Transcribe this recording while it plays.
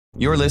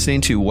You're listening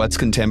to What's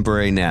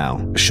Contemporary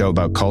Now, a show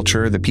about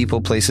culture, the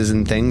people, places,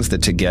 and things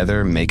that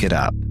together make it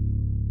up.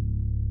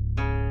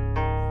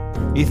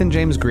 Ethan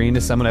James Green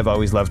is someone I've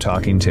always loved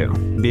talking to,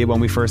 be it when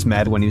we first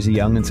met when he was a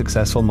young and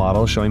successful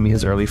model showing me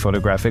his early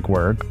photographic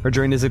work, or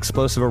during his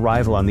explosive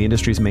arrival on the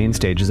industry's main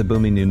stage as a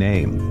booming new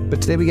name.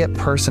 But today we get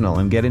personal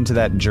and get into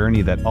that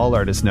journey that all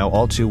artists know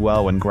all too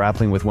well when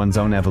grappling with one's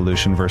own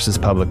evolution versus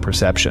public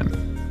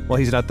perception. While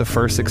he's not the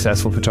first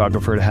successful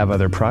photographer to have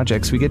other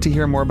projects, we get to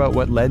hear more about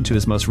what led to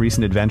his most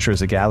recent adventure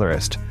as a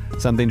gallerist,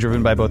 something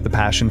driven by both the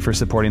passion for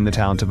supporting the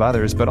talent of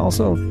others, but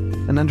also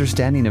an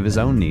understanding of his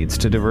own needs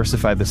to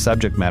diversify the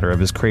subject matter of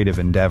his creative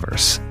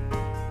endeavors.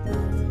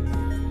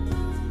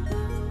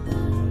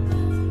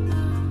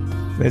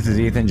 This is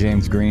Ethan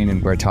James Green,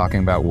 and we're talking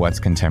about What's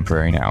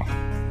Contemporary Now.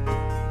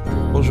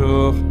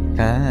 Bonjour.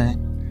 Hi.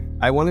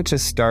 I wanted to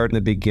start in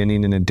the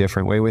beginning in a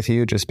different way with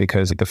you, just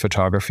because the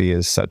photography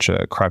is such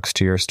a crux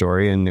to your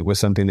story, and it was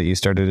something that you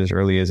started as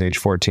early as age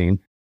 14.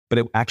 But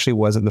it actually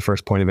wasn't the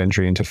first point of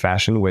entry into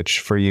fashion,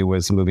 which for you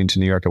was moving to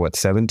New York at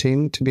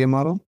 17 to be a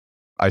model?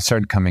 I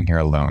started coming here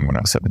alone when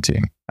I was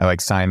 17. I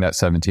signed at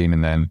 17,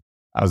 and then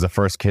I was the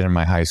first kid in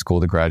my high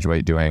school to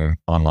graduate doing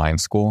online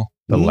school.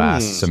 The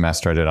last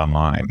semester I did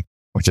online,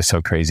 which is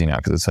so crazy now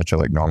because it's such a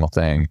normal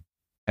thing.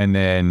 And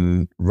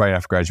then right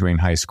after graduating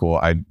high school,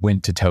 I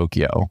went to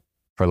Tokyo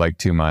for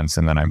 2 months,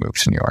 and then I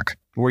moved to New York.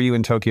 Were you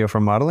in Tokyo for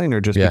modeling, or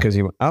just because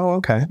you... Oh,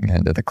 okay. Yeah, I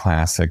did the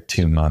classic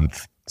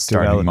 2-month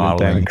starting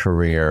modeling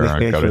career,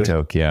 go to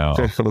Tokyo.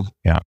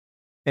 Yeah.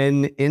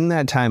 And in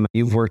that time,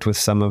 you've worked with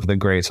some of the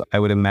greats. I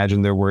would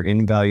imagine there were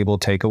invaluable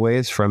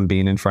takeaways from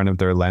being in front of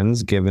their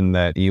lens, given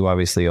that you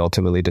obviously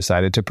ultimately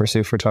decided to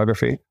pursue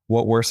photography.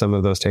 What were some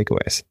of those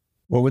takeaways?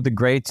 Well, with the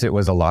greats, it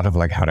was a lot of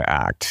how to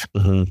act,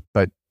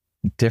 but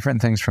different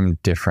things from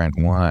different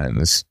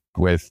ones.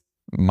 With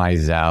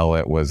Mizell,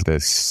 it was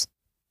this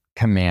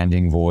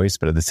commanding voice,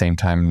 but at the same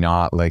time,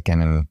 not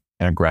in an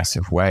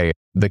aggressive way.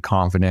 The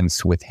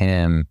confidence with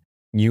him,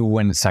 you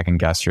wouldn't second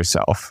guess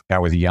yourself. I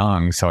was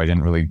young, so I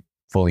didn't really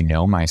fully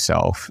know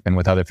myself. And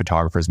with other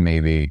photographers,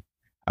 maybe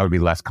I would be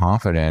less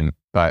confident,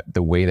 but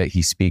the way that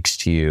he speaks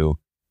to you,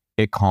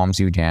 it calms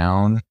you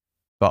down,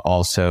 but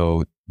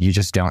also you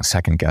just don't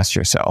second guess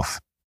yourself.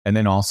 And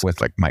then also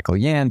with Michael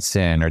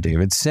Janssen or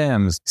David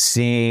Sims,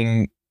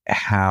 seeing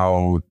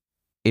how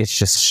it's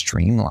just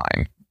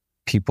streamlined.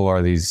 People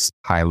are these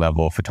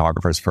high-level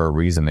photographers for a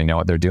reason. They know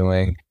what they're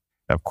doing.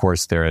 Of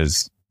course, there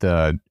is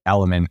the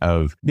element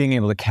of being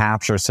able to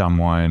capture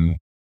someone,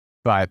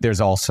 but there's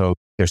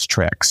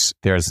tricks.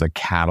 There's the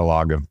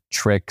catalog of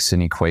tricks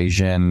and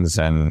equations,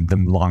 and the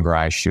longer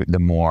I shoot, the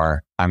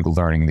more I'm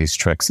learning these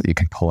tricks that you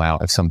can pull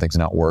out if something's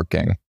not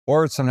working.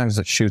 Or sometimes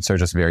the shoots are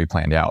just very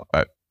planned out.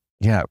 But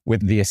yeah,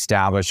 with the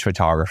established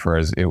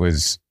photographers, it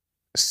was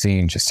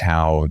seeing just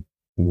how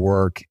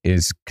work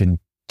is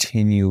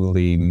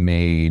continually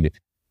made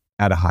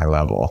at a high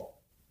level.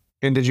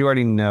 And did you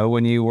already know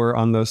when you were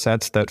on those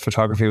sets that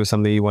photography was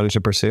something you wanted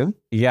to pursue?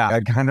 Yeah, I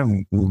kind of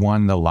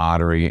won the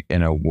lottery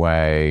in a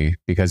way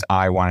because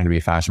I wanted to be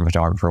a fashion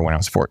photographer when I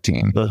was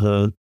 14.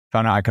 Found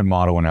out I could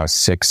model when I was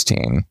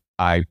 16.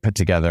 I put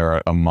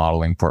together a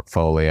modeling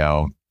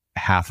portfolio.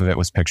 Half of it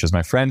was pictures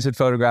my friends had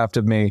photographed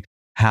of me.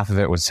 Half of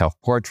it was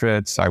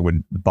self-portraits. I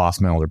would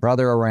boss my older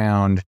brother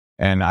around.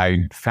 And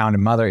I found a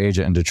mother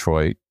agent in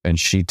Detroit, and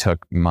she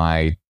took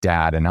my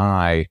dad and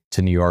I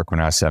to New York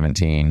when I was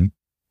 17.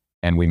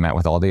 And we met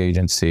with all the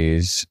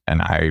agencies,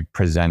 and I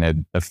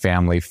presented a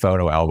family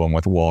photo album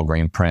with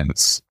Walgreen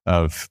prints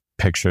of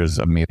pictures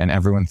of me. And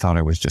everyone thought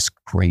I was just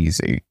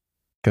crazy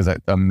because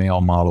a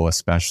male model,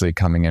 especially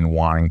coming in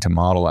wanting to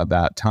model at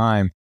that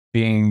time,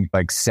 being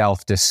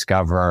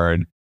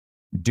self-discovered,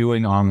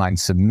 doing online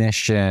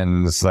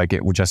submissions,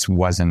 it just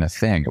wasn't a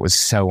thing. It was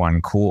so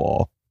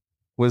uncool.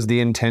 Was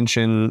the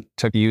intention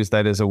to use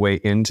that as a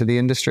way into the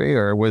industry,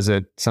 or was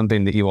it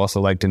something that you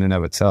also liked in and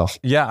of itself?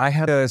 Yeah, I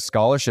had a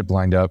scholarship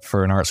lined up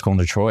for an art school in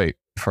Detroit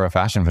for a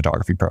fashion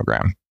photography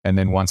program. And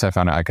then once I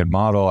found out I could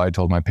model, I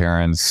told my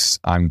parents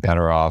I'm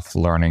better off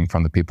learning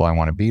from the people I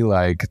want to be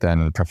like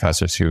than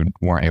professors who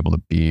weren't able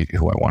to be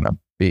who I want to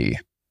be.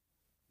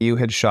 You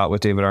had shot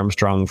with David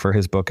Armstrong for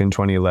his book in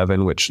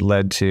 2011, which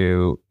led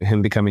to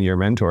him becoming your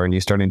mentor and you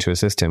starting to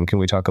assist him. Can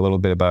we talk a little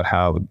bit about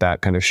how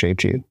that kind of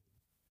shaped you?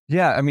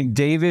 Yeah, I mean,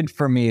 David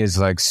for me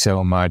is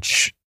so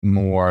much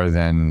more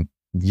than,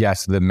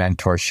 yes, the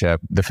mentorship,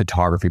 the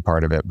photography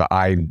part of it, but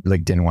I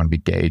didn't want to be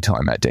gay till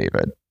I met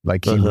David.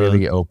 He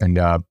really opened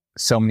up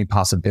so many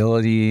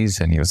possibilities,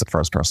 and he was the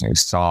first person who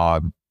saw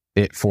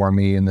it for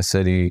me in the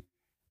city.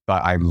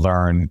 But I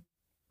learned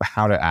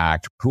how to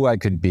act, who I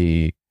could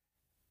be,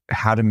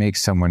 how to make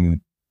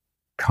someone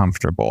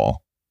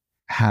comfortable,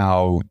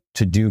 how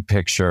to do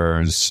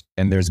pictures.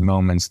 And there's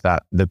moments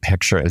that the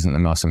picture isn't the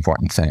most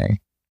important thing.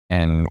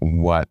 And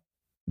what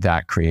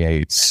that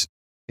creates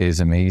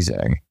is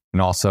amazing.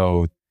 And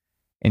also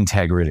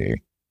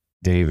integrity.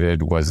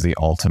 David was the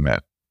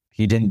ultimate.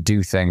 He didn't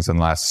do things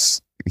unless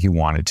he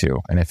wanted to,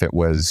 and if it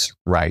was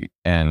right.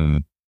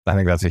 And I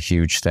think that's a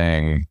huge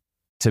thing,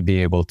 to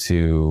be able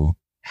to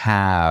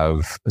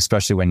have,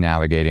 especially when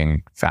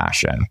navigating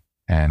fashion.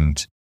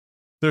 And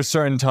there's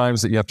certain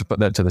times that you have to put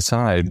that to the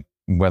side,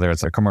 whether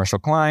it's a commercial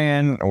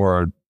client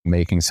or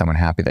making someone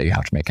happy that you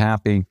have to make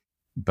happy.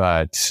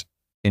 But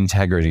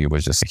integrity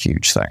was just a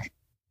huge thing.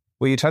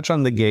 Well, you touch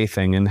on the gay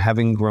thing, and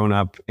having grown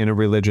up in a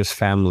religious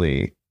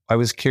family, I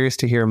was curious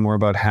to hear more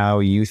about how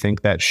you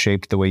think that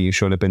shaped the way you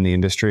showed up in the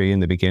industry in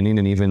the beginning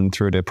and even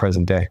through to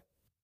present day.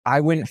 I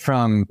went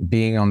from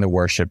being on the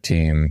worship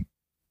team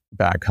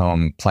back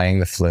home, playing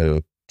the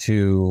flute,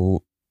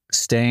 to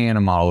staying in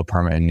a model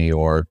apartment in New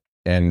York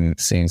and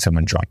seeing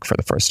someone drunk for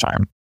the first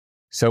time.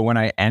 So when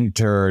I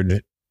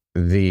entered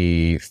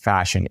the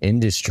fashion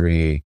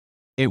industry,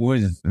 it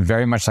was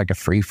very much like a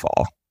free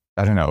fall.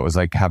 I don't know. It was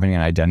like having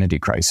an identity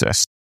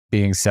crisis.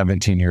 Being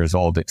 17 years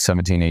old, at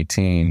 17,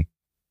 18,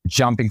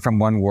 jumping from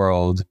one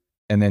world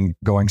and then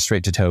going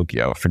straight to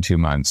Tokyo for 2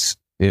 months.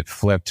 It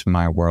flipped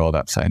my world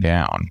upside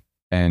down.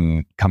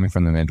 And coming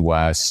from the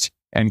Midwest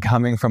and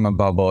coming from a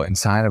bubble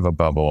inside of a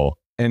bubble.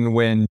 And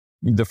when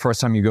the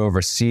first time you go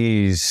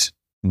overseas,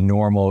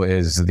 normal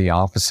is the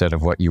opposite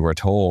of what you were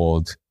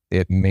told.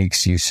 It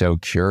makes you so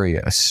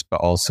curious, but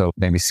also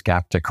maybe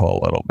skeptical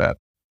a little bit.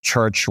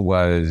 Church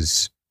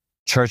was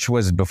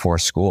before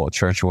school.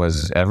 Church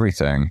was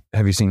everything.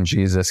 Have you seen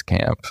Jesus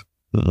Camp?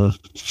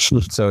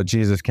 So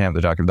Jesus Camp,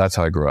 the documentary, that's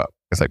how I grew up.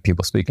 It's like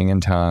people speaking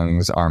in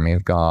tongues, army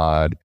of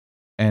God.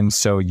 And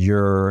so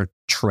you're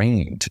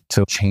trained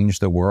to change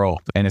the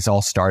world. And it's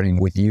all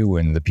starting with you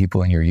and the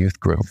people in your youth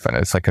group. And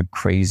it's like a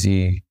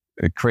crazy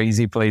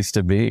place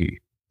to be.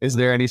 Is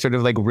there any sort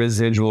of like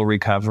residual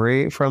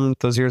recovery from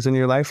those years in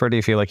your life, or do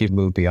you feel like you've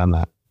moved beyond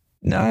that?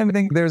 No, I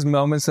think there's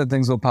moments that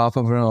things will pop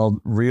up and I'll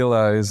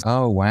realize,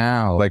 oh,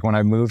 wow. Like when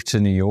I moved to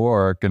New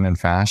York and in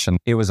fashion,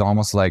 it was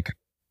almost like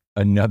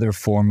another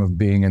form of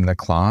being in the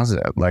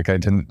closet. Like I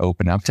didn't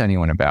open up to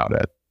anyone about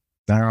it.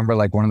 And I remember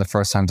like one of the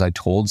first times I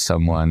told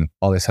someone,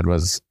 all they said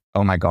was,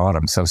 oh my God,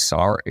 I'm so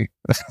sorry.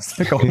 It's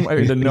like, oh, I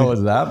didn't know it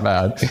was that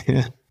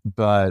bad.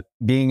 But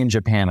being in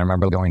Japan, I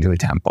remember going to a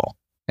temple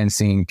and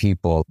seeing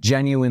people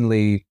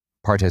genuinely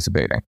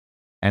participating.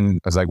 And I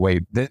was like,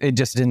 wait, it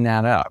just didn't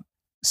add up.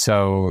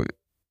 So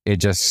it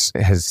just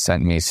has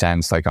sent me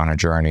since like on a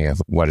journey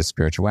of what is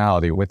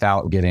spirituality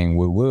without getting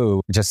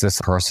woo-woo, just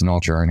this personal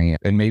journey.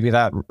 And maybe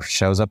that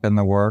shows up in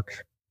the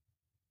work.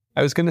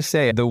 I was going to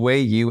say, the way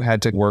you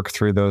had to work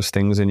through those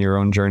things in your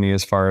own journey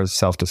as far as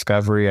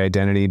self-discovery,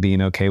 identity,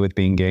 being okay with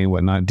being gay and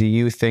whatnot, do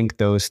you think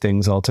those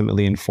things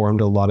ultimately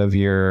informed a lot of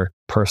your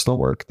personal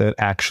work that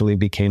actually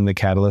became the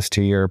catalyst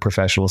to your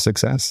professional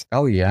success?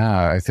 Oh,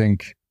 yeah. I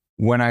think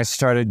when I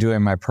started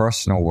doing my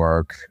personal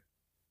work,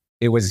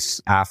 it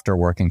was after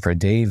working for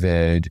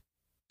David.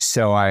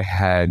 So I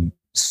had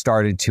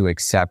started to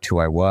accept who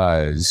I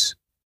was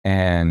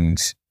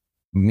and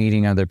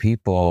meeting other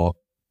people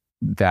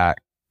that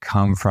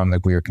come from the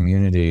queer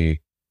community.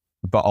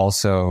 But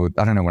also,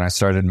 I don't know, when I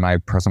started my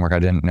personal work, I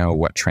didn't know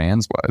what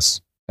trans was.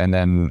 And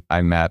then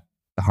I met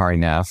Hari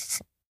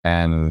Neff,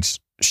 and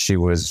she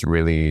was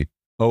really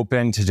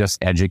open to just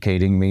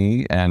educating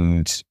me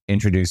and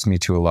introduced me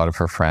to a lot of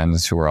her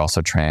friends who were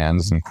also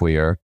trans and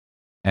queer.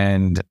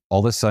 And all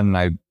of a sudden,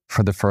 I,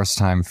 for the first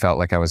time, felt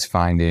like I was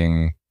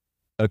finding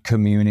a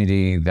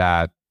community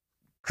that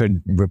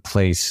could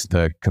replace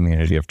the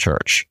community of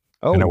church.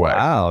 Oh, in a way.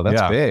 Wow.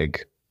 That's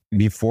big.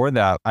 Before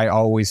that, I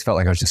always felt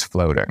like I was just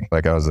floating,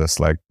 like I was this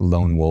like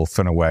lone wolf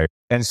in a way.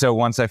 And so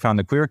once I found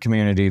the queer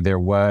community, there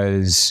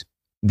was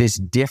this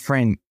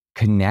different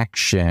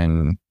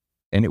connection,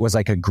 and it was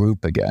like a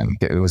group again.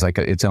 It was like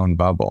its own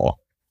bubble,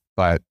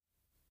 but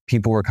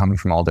people were coming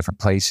from all different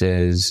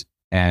places,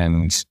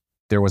 and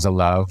there was a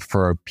love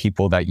for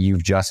people that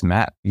you've just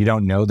met. You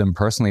don't know them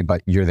personally,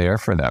 but you're there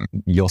for them.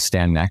 You'll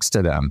stand next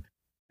to them.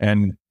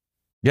 And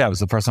yeah, it was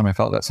the first time I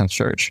felt that since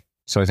church.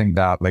 So I think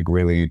that like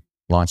really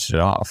launched it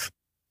off.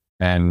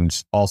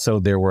 And also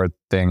there were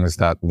things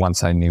that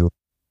once I knew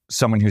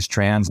someone who's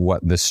trans,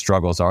 what the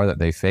struggles are that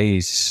they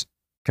face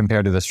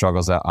compared to the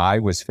struggles that I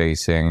was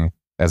facing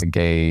as a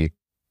gay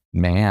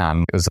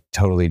man, it was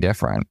totally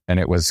different. And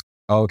it was,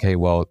 okay,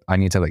 well, I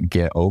need to like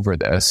get over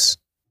this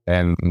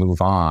and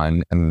move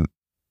on. And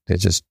it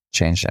just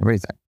changed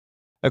everything.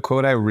 A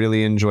quote I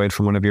really enjoyed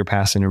from one of your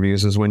past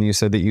interviews is when you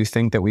said that you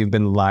think that we've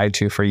been lied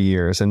to for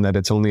years and that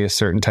it's only a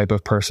certain type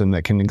of person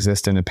that can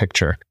exist in a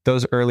picture.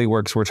 Those early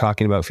works we're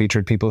talking about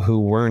featured people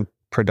who weren't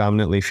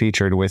predominantly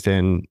featured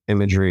within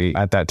imagery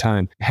at that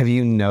time. Have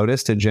you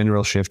noticed a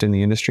general shift in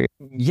the industry?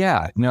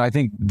 Yeah, no, I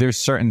think there's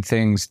certain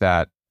things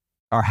that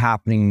are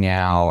happening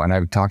now, and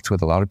I've talked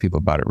with a lot of people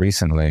about it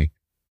recently,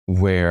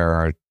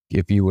 where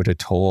if you would have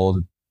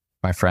told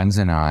my friends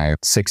and I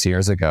 6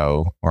 years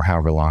ago, or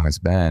however long it's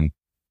been,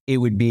 it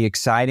would be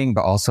exciting,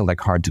 but also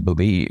like hard to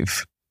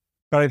believe.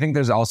 But I think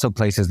there's also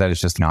places that it's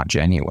just not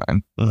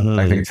genuine. Mm-hmm.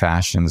 I think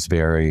fashion's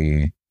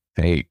very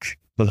fake.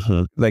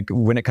 Mm-hmm. Like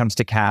when it comes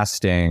to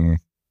casting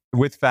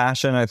with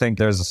fashion, I think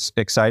there's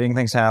exciting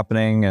things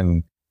happening.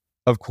 And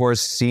of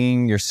course,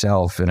 seeing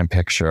yourself in a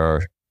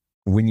picture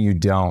when you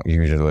don't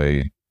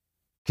usually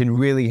can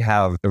really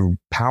have a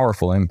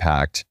powerful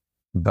impact.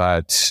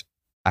 But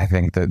I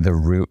think that the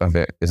root of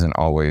it isn't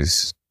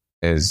always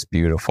as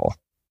beautiful.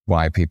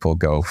 Why people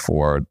go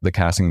for the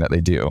casting that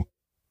they do.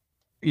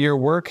 Your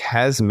work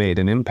has made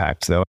an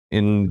impact, though,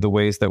 in the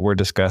ways that we're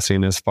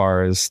discussing as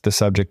far as the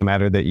subject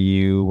matter that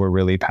you were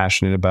really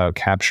passionate about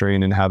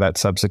capturing and how that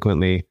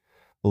subsequently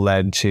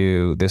led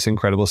to this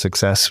incredible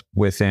success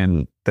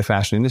within the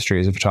fashion industry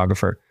as a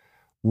photographer.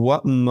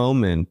 What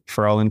moment,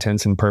 for all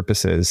intents and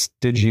purposes,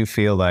 did you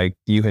feel like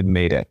you had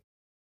made it?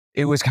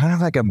 It was kind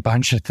of like a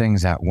bunch of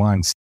things at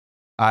once.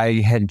 I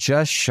had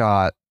just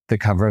shot the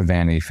cover of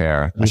Vanity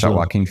Fair. I shot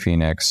Joaquin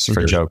Phoenix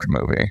for Joker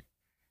movie.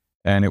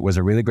 And it was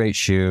a really great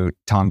shoot.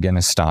 Tom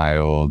Guinness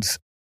styled.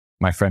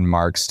 My friend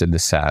Marks did the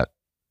set.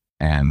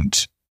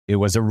 And it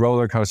was a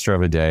roller coaster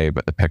of a day,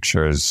 but the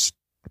pictures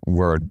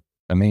were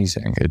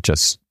amazing. It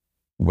just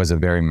was a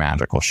very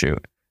magical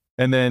shoot.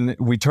 And then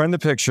we turned the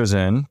pictures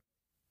in,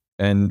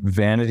 and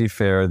Vanity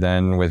Fair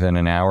then, within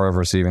an hour of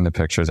receiving the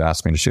pictures,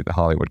 asked me to shoot the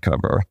Hollywood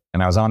cover.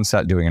 And I was on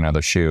set doing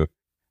another shoot.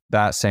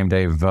 That same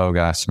day, Vogue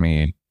asked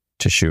me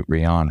to shoot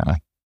Rihanna,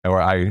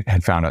 or I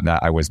had found out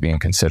that I was being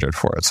considered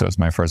for it. So it was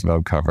my first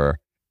Vogue cover.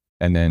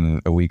 And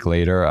then a week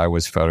later, I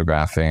was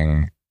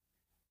photographing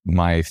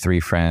my three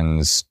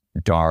friends,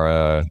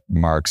 Dara,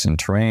 Marks, and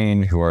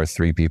Terrain, who are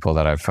three people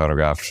that I've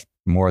photographed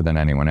more than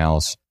anyone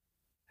else.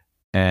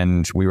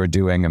 And we were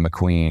doing a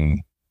McQueen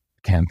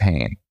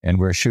campaign, and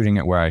we're shooting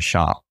it where I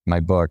shot my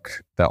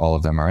book that all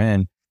of them are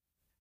in.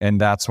 And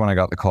that's when I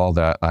got the call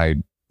that I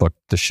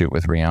booked the shoot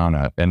with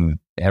Rihanna, and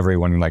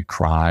everyone like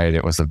cried.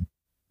 It was a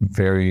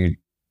very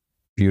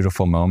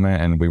beautiful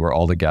moment, and we were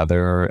all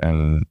together,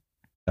 and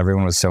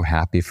everyone was so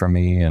happy for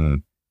me.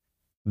 And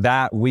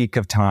that week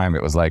of time,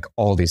 it was like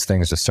all these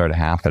things just started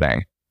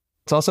happening.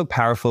 It's also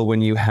powerful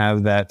when you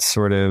have that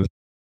sort of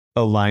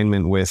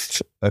alignment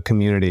with a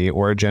community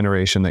or a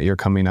generation that you're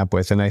coming up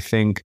with. And I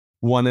think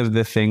one of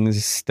the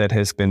things that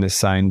has been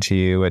assigned to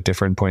you at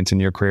different points in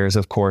your career is,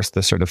 of course,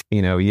 the sort of,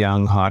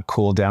 young, hot,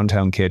 cool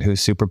downtown kid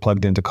who's super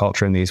plugged into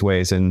culture in these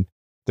ways. And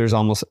there's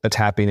almost a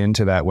tapping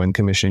into that when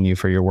commissioning you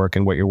for your work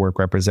and what your work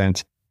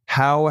represents.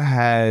 How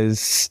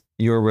has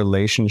your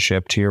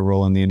relationship to your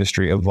role in the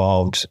industry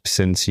evolved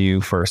since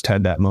you first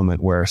had that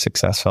moment where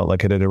success felt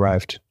like it had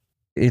arrived?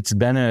 It's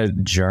been a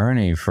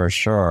journey for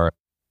sure.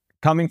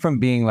 Coming from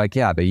being like,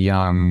 the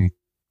young,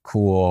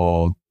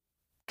 cool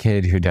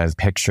kid who does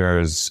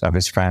pictures of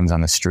his friends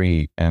on the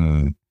street.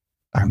 And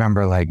I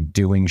remember like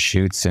doing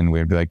shoots, and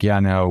we'd be like,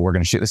 we're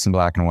going to shoot this in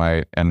black and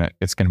white. And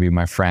it's going to be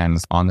my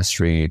friends on the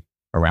street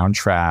around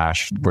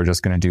trash. We're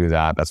just going to do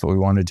that. That's what we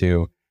want to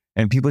do.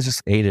 And people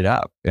just ate it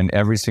up. And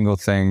every single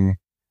thing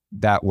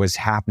that was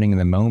happening in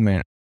the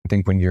moment, I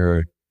think when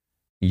you're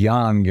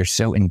young, you're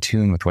so in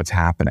tune with what's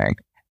happening.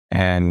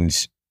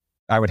 And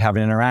I would have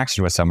an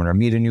interaction with someone or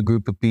meet a new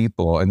group of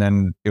people, and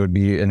then it would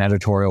be an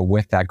editorial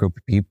with that group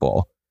of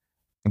people.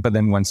 But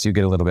then once you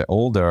get a little bit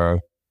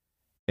older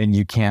and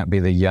you can't be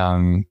the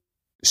young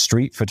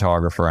street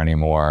photographer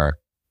anymore.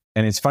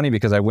 And it's funny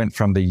because I went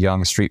from the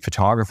young street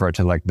photographer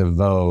to like the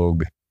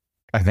Vogue.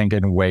 I think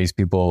in ways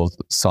people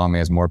saw me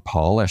as more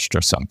polished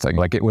or something.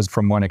 Like it was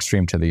from one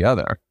extreme to the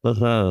other.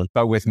 Uh-huh.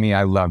 But with me,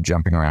 I love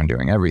jumping around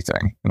doing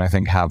everything. And I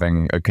think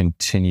having a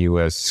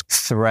continuous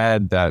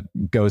thread that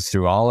goes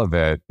through all of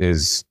it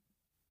is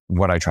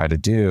what I try to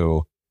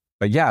do.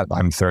 But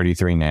I'm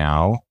 33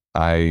 now.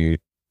 I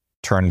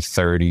turned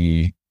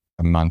 30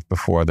 a month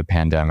before the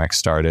pandemic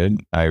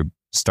started. I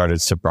started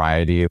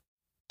sobriety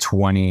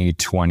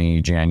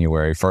 2020,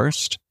 January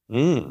 1st.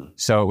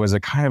 So it was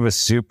a kind of a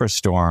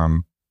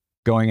superstorm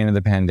going into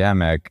the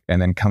pandemic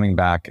and then coming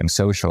back and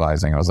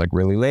socializing. I was like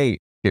really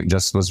late. It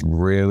just was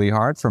really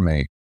hard for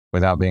me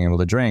without being able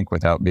to drink,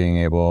 without being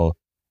able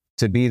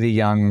to be the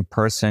young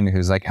person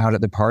who's like out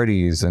at the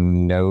parties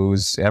and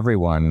knows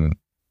everyone.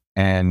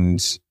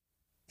 And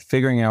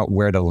figuring out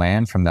where to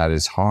land from that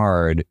is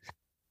hard.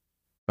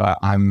 But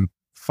I'm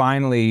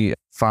finally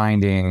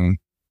finding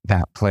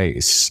that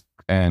place,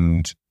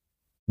 and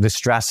the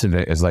stress of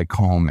it is like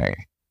calming.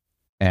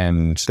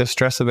 And the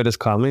stress of it is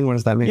calming? What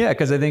does that mean? Yeah,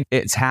 because I think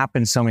it's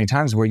happened so many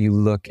times where you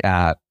look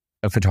at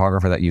a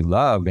photographer that you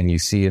love and you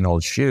see an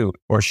old shoot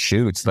or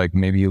shoots, like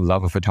maybe you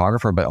love a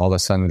photographer, but all of a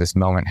sudden this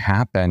moment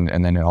happened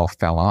and then it all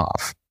fell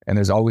off. And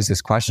there's always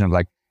this question of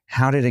like,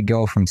 how did it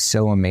go from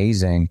so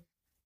amazing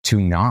to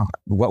not?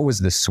 What was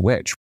the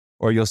switch?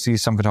 Or you'll see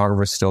some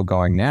photographers still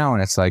going now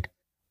and it's like,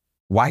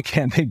 why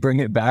can't they bring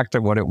it back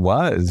to what it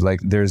was? Like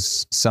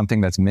there's something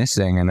that's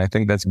missing, and I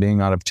think that's being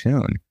out of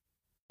tune.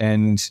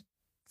 And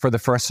for the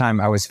first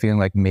time, I was feeling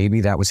like maybe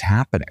that was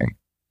happening.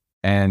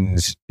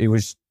 And it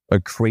was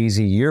a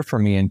crazy year for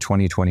me in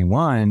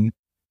 2021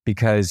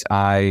 because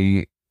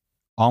I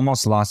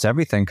almost lost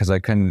everything because I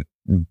couldn't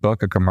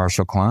book a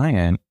commercial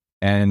client.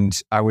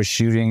 And I was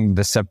shooting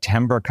the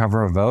September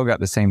cover of Vogue at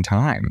the same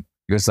time.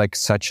 It was like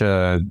such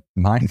a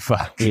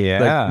mindfuck.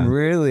 Yeah. Like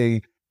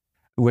really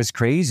was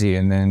crazy.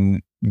 And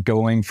then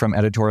going from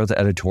editorial to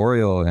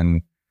editorial,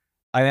 and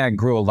I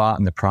grew a lot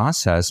in the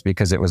process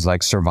because it was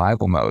like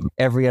survival mode.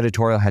 Every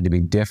editorial had to be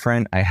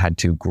different. I had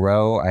to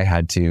grow. I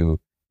had to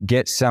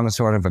get some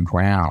sort of a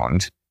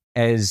ground.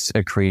 as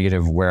a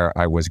creative where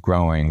I was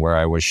growing, where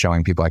I was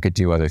showing people I could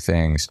do other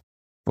things,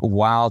 but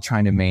while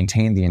trying to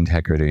maintain the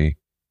integrity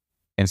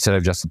instead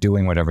of just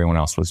doing what everyone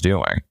else was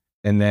doing.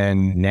 And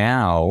then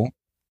now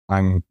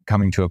I'm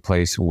coming to a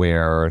place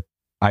where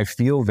I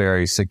feel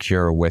very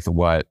secure with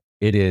what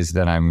it is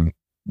that I'm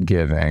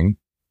giving.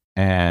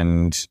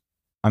 And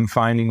I'm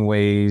finding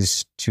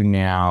ways to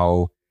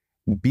now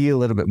be a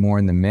little bit more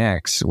in the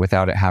mix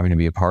without it having to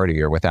be a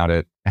party or without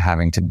it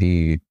having to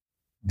be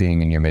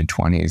being in your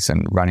mid-20s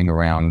and running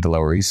around the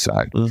Lower East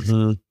Side.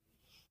 Mm-hmm.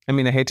 I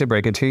mean, I hate to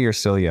break it to you, you're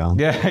still young.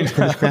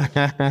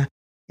 Yeah.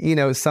 You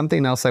know,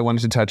 something else I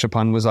wanted to touch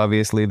upon was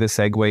obviously the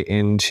segue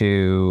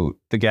into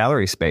the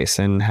gallery space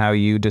and how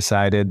you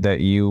decided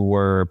that you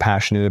were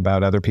passionate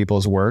about other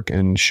people's work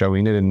and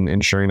showing it and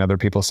ensuring other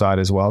people saw it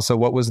as well. So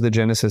what was the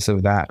genesis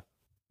of that?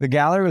 The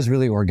gallery was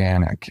really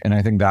organic. And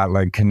I think that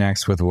like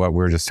connects with what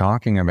we're just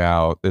talking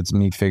about. It's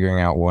me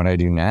figuring out what I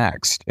do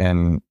next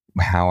and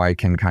how I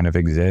can kind of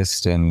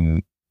exist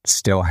and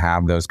still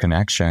have those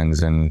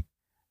connections. And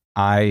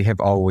I have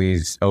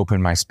always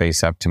opened my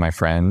space up to my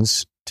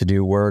friends to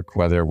do work,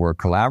 whether we're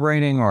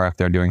collaborating or if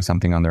they're doing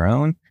something on their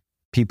own.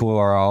 People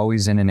are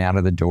always in and out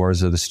of the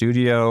doors of the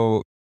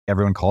studio.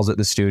 Everyone calls it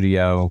the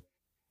studio.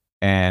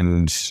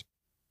 And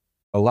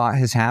a lot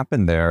has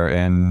happened there.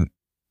 And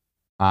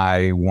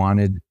I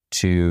wanted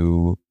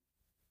to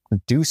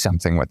do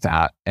something with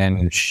that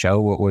and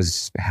show what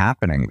was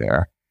happening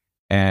there.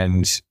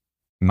 And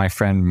my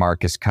friend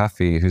Marcus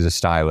Cuffey, who's a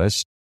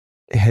stylist,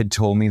 had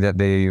told me that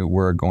they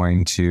were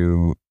going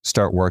to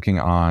start working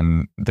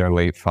on their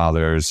late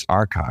father's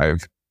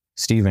archive,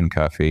 Stephen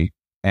Cuffey,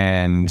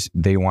 and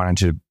they wanted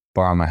to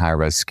borrow my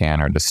high-res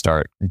scanner to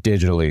start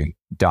digitally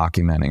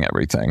documenting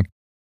everything.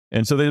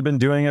 And so they'd been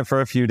doing it for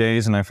a few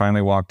days, and I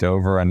finally walked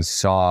over and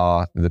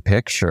saw the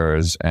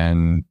pictures.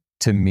 And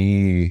to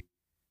me,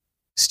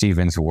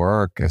 Stephen's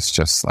work is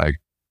just like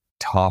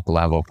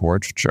top-level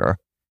portraiture.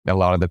 A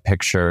lot of the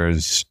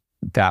pictures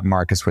that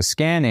Marcus was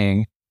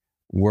scanning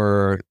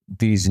were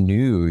these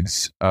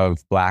nudes of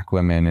Black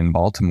women in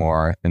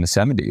Baltimore in the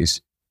 70s.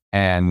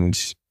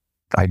 And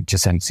I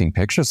just hadn't seen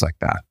pictures like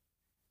that.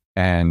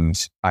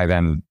 And I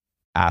then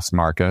asked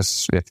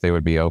Marcus if they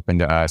would be open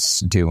to us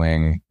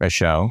doing a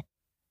show.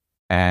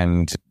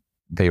 And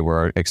they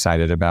were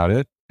excited about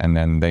it. And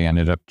then they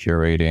ended up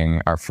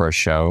curating our first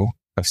show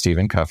of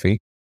Stephen Cuffey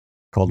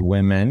called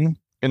Women.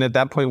 And at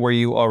that point, were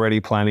you already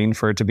planning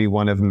for it to be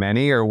one of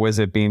many, or was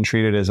it being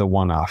treated as a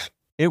one-off?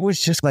 It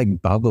was just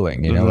like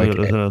bubbling, you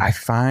know, I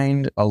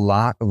find a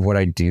lot of what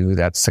I do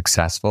that's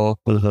successful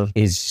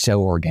is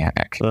so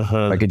organic.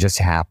 Like it just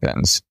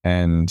happens.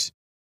 And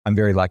I'm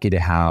very lucky to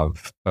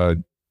have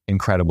an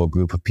incredible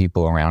group of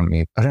people around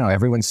me. I don't know,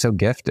 everyone's so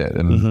gifted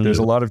and there's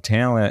a lot of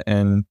talent,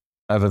 and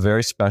I have a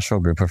very special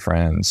group of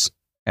friends.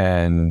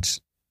 And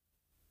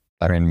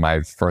I mean,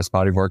 my first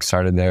body of work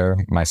started there.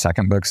 My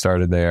second book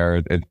started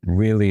there. It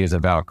really is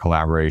about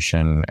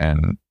collaboration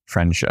and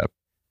friendship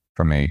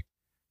for me.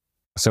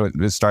 So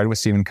it started with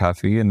Stephen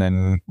Cuffey, and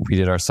then we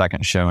did our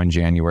second show in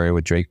January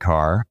with Drake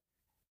Carr,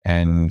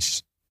 and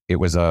it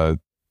was a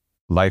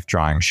life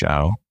drawing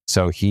show.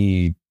 So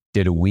he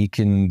did a week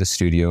in the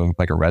studio,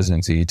 like a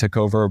residency. He took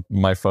over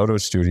my photo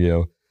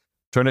studio,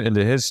 turned it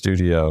into his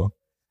studio,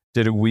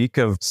 did a week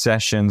of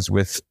sessions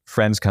with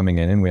friends coming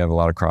in, and we have a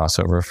lot of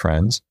crossover of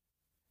friends.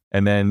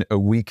 And then a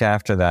week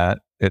after that,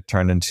 it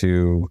turned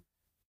into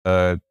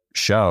a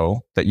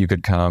show that you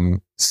could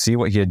come see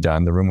what he had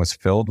done. The room was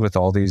filled with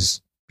all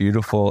these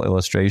beautiful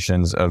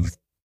illustrations of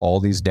all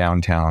these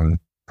downtown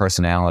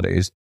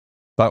personalities.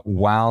 But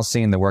while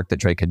seeing the work that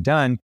Drake had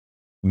done,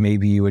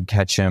 maybe you would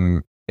catch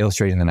him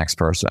illustrating the next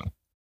person.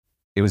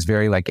 It was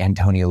very like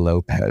Antonio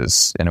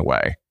Lopez in a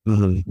way,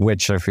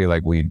 which I feel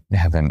like we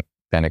haven't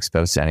been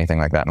exposed to anything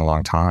like that in a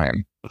long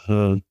time.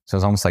 So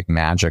it's almost like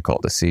magical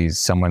to see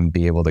someone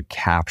be able to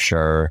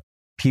capture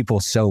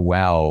people so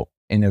well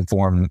in a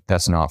form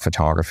that's not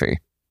photography,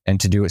 and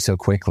to do it so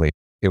quickly.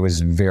 It was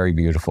very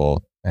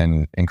beautiful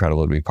and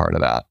incredible to be part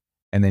of that.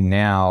 And then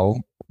now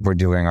we're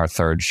doing our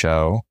third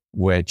show,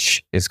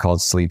 which is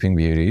called Sleeping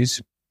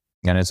Beauties.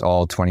 And it's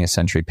all 20th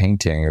century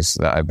paintings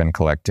that I've been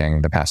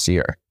collecting the past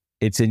year.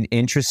 It's an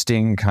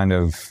interesting kind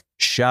of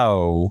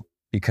show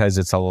because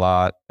it's a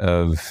lot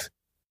of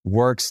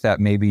works that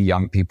maybe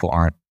young people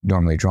aren't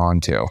normally drawn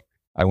to.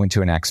 I went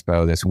to an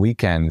expo this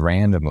weekend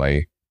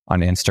randomly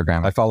on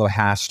Instagram. I follow a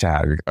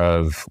hashtag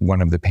of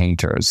one of the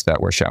painters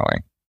that we're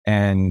showing.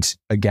 And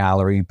a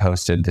gallery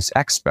posted this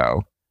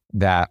expo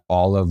that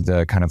all of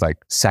the kind of like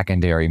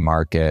secondary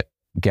market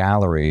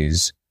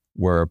galleries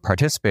were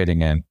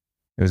participating in.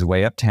 It was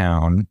way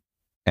uptown.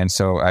 And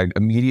so I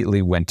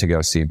immediately went to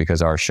go see,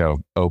 because our show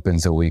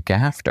opens a week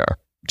after,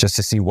 just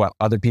to see what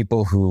other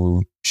people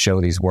who show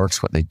these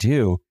works, what they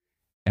do.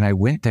 And I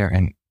went there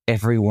and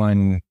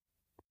everyone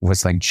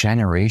was like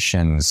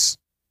generations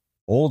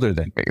older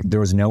than me. There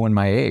was no one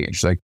my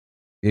age. Like,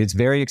 it's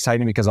very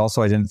exciting because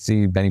also I didn't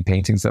see many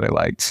paintings that I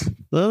liked.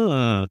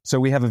 So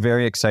we have a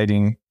very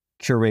exciting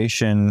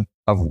curation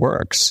of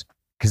works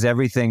because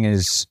everything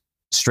is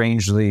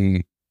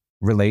strangely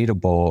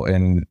relatable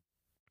and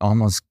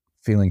almost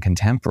feeling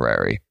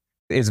contemporary.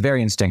 It's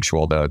very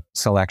instinctual, the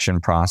selection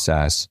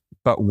process.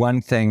 But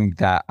one thing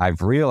that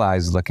I've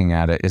realized looking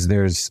at it is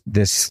there's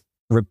this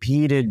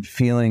repeated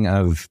feeling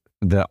of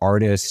the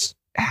artist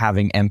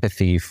having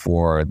empathy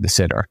for the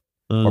sitter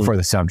or for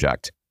the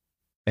subject.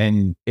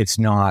 And it's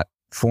not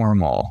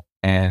formal.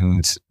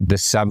 And the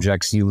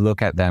subjects, you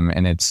look at them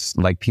and it's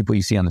like people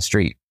you see on the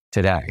street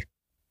today.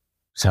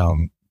 So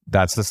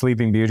that's the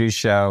Sleeping Beauty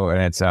show,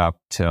 and it's up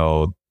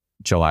till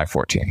July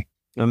 14th.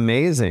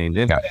 Amazing.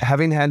 And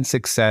having had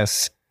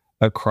success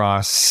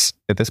across,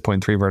 at this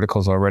point, 3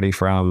 verticals already,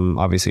 from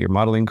obviously your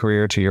modeling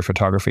career to your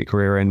photography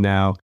career, and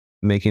now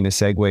making a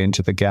segue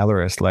into the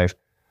gallerist life,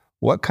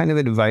 what kind of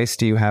advice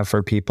do you have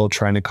for people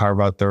trying to carve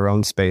out their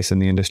own space in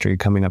the industry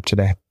coming up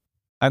today?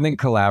 I think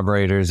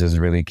collaborators is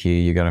really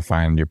key. You got to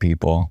find your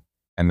people,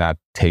 and that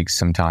takes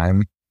some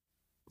time.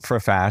 For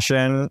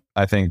fashion,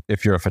 I think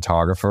if you're a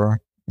photographer,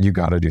 you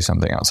got to do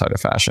something outside of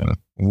fashion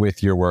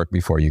with your work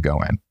before you go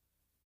in.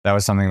 That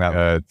was something that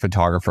a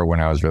photographer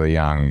when I was really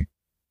young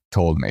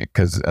told me,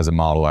 because as a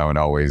model, I would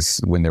always,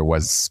 when there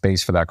was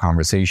space for that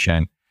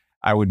conversation,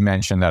 I would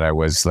mention that I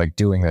was like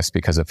doing this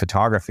because of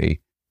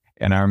photography.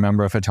 And I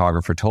remember a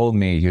photographer told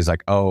me, he was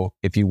like, oh,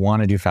 if you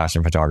want to do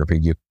fashion photography,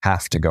 you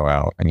have to go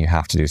out and you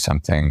have to do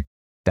something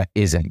that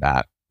isn't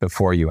that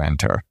before you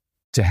enter,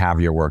 to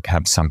have your work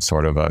have some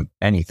sort of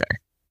anything,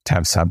 to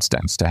have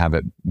substance, to have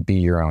it be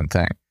your own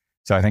thing.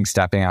 So I think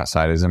stepping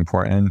outside is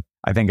important.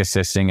 I think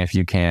assisting if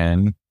you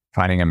can,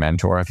 finding a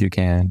mentor if you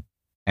can,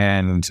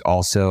 and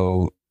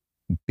also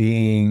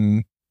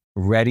being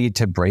ready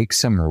to break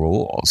some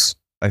rules.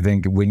 I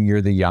think when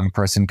you're the young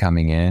person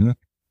coming in,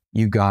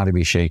 you got to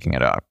be shaking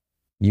it up.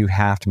 You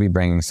have to be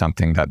bringing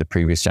something that the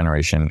previous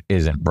generation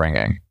isn't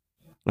bringing.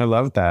 I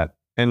love that.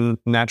 And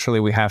naturally,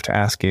 we have to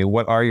ask you,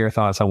 what are your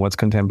thoughts on what's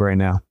contemporary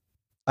now?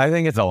 I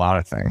think it's a lot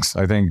of things.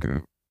 I think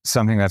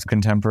something that's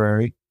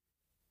contemporary,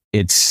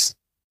 it's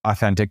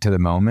authentic to the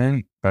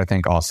moment, but I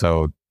think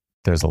also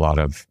there's a lot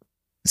of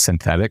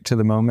synthetic to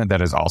the moment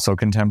that is also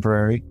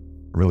contemporary,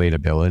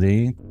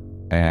 relatability,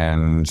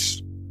 and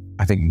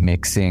I think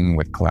mixing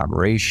with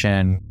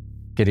collaboration,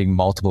 getting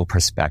multiple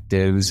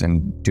perspectives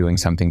and doing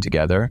something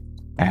together.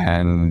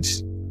 And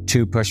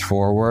to push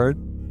forward,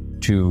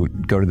 to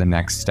go to the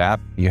next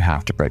step, you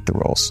have to break the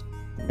rules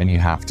and you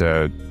have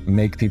to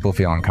make people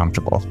feel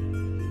uncomfortable.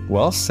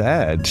 Well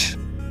said.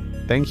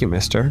 Thank you,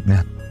 mister.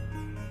 Yeah.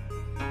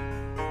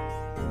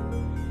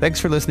 Thanks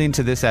for listening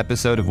to this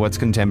episode of What's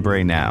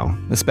Contemporary Now.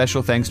 A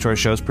special thanks to our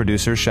show's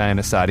producer, Cheyenne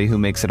Asadi, who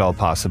makes it all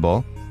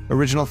possible.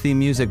 Original theme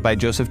music by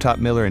Joseph Top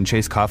Miller and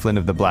Chase Coughlin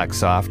of The Black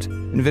Soft,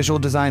 and visual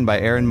design by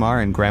Aaron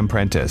Marr and Graham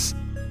Prentice.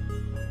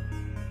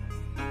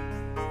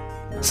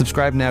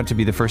 Subscribe now to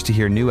be the first to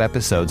hear new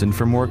episodes, and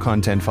for more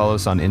content, follow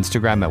us on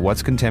Instagram at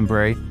What's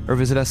Contemporary or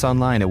visit us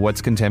online at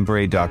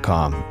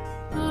whatscontemporary.com.